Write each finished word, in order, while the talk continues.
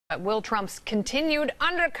Will Trump's continued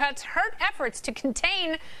undercuts hurt efforts to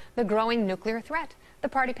contain the growing nuclear threat? The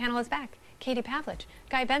party panel is back. Katie Pavlich,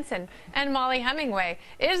 Guy Benson, and Mollie Hemingway.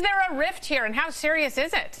 Is there a rift here, and how serious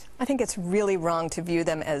is it? I think it's really wrong to view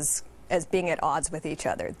them as being at odds with each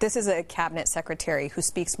other. This is a cabinet secretary who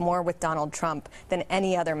speaks more with Donald Trump than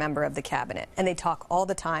any other member of the cabinet. And they talk all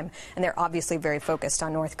the time, and they're obviously very focused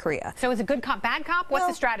on North Korea. So is it good cop, bad cop? What's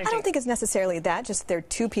the strategy? I don't think it's necessarily that, just they're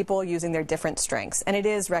two people using their different strengths. And it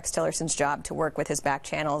is Rex Tillerson's job to work with his back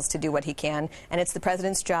channels to do what he can. And it's the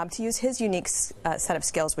president's job to use his unique set of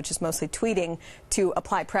skills, which is mostly tweeting, to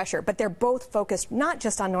apply pressure. But they're both focused not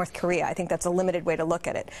just on North Korea. I think that's a limited way to look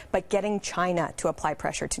at it, but getting China to apply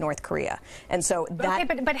pressure to North Korea. And so that...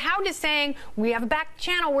 Okay, but how does saying, we have a back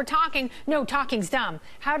channel, we're talking, no, talking's dumb,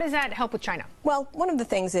 how does that help with China? Well, one of the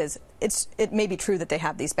things is, it may be true that they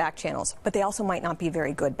have these back channels, but they also might not be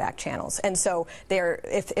very good back channels. And so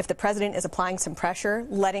if the president is applying some pressure,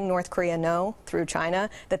 letting North Korea know through China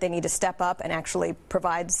that they need to step up and actually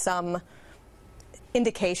provide some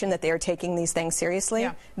indication that they are taking these things seriously,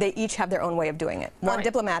 they each have their own way of doing it. One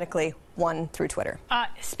diplomatically, one through Twitter.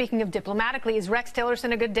 Speaking of diplomatically, is Rex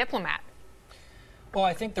Tillerson a good diplomat? Well,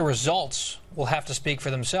 I think the results will have to speak for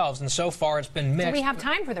themselves, and so far it's been mixed. Do we have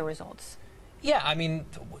time for the results? Yeah, I mean,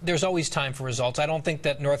 there's always time for results. I don't think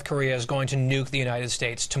that North Korea is going to nuke the United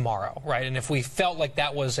States tomorrow, right? And if we felt like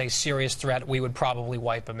that was a serious threat, we would probably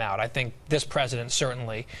wipe them out. I think this president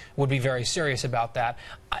certainly would be very serious about that.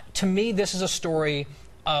 To me, this is a story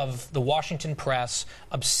of the Washington press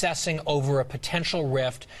obsessing over a potential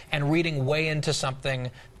rift and reading way into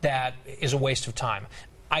something that is a waste of time.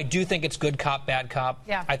 I do think it's good cop, bad cop.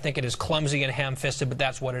 Yeah. I think it is clumsy and ham-fisted, but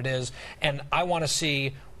that's what it is. And I want to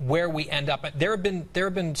see where we end up. There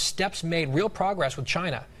have been steps made, real progress with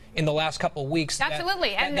China in the last couple of weeks.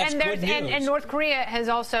 Absolutely. And North Korea has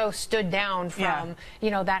also stood down from,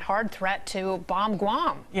 that hard threat to bomb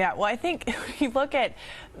Guam. Yeah, well, I think if you look at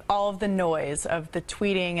all of the noise of the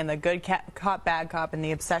tweeting and the good cop, bad cop, and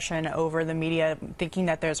the obsession over the media thinking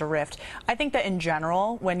that there's a rift, I think that in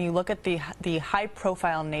general, when you look at the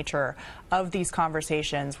high-profile nature of these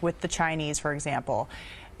conversations with the Chinese, for example,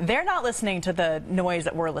 they're not listening to the noise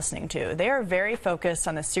that we're listening to. They are very focused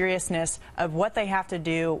on the seriousness of what they have to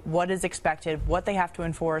do, what is expected, what they have to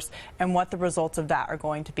enforce, and what the results of that are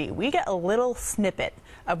going to be. We get a little snippet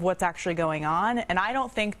of what's actually going on, and I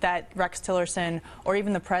don't think that Rex Tillerson or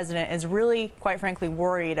even the president is really, quite frankly,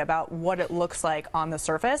 worried about what it looks like on the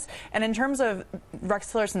surface. And in terms of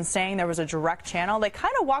Rex Tillerson saying there was a direct channel, they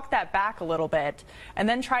kind of walked that back a little bit and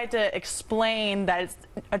then tried to explain that it's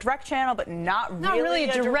a direct channel, but not really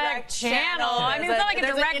a direct channel. I mean, it's not like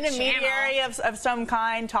a direct intermediary of some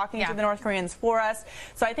kind talking to the North Koreans for us.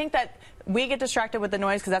 So I think that we get distracted with the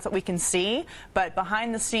noise because that's what we can see. But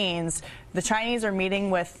behind the scenes, the Chinese are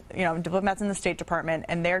meeting with diplomats in the State Department,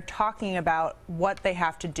 and they're talking about what they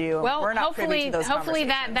have to do. Well, we're not privy to those hopefully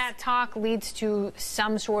that talk leads to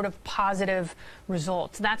some sort of positive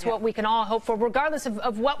results. That's what we can all hope for, regardless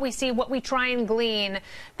of what we see, what we try and glean,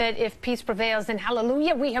 that if peace prevails, then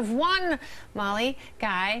hallelujah, we have won. Mollie,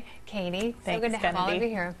 Guy, Katie, so good to have all of you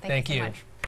here. Thank you so much.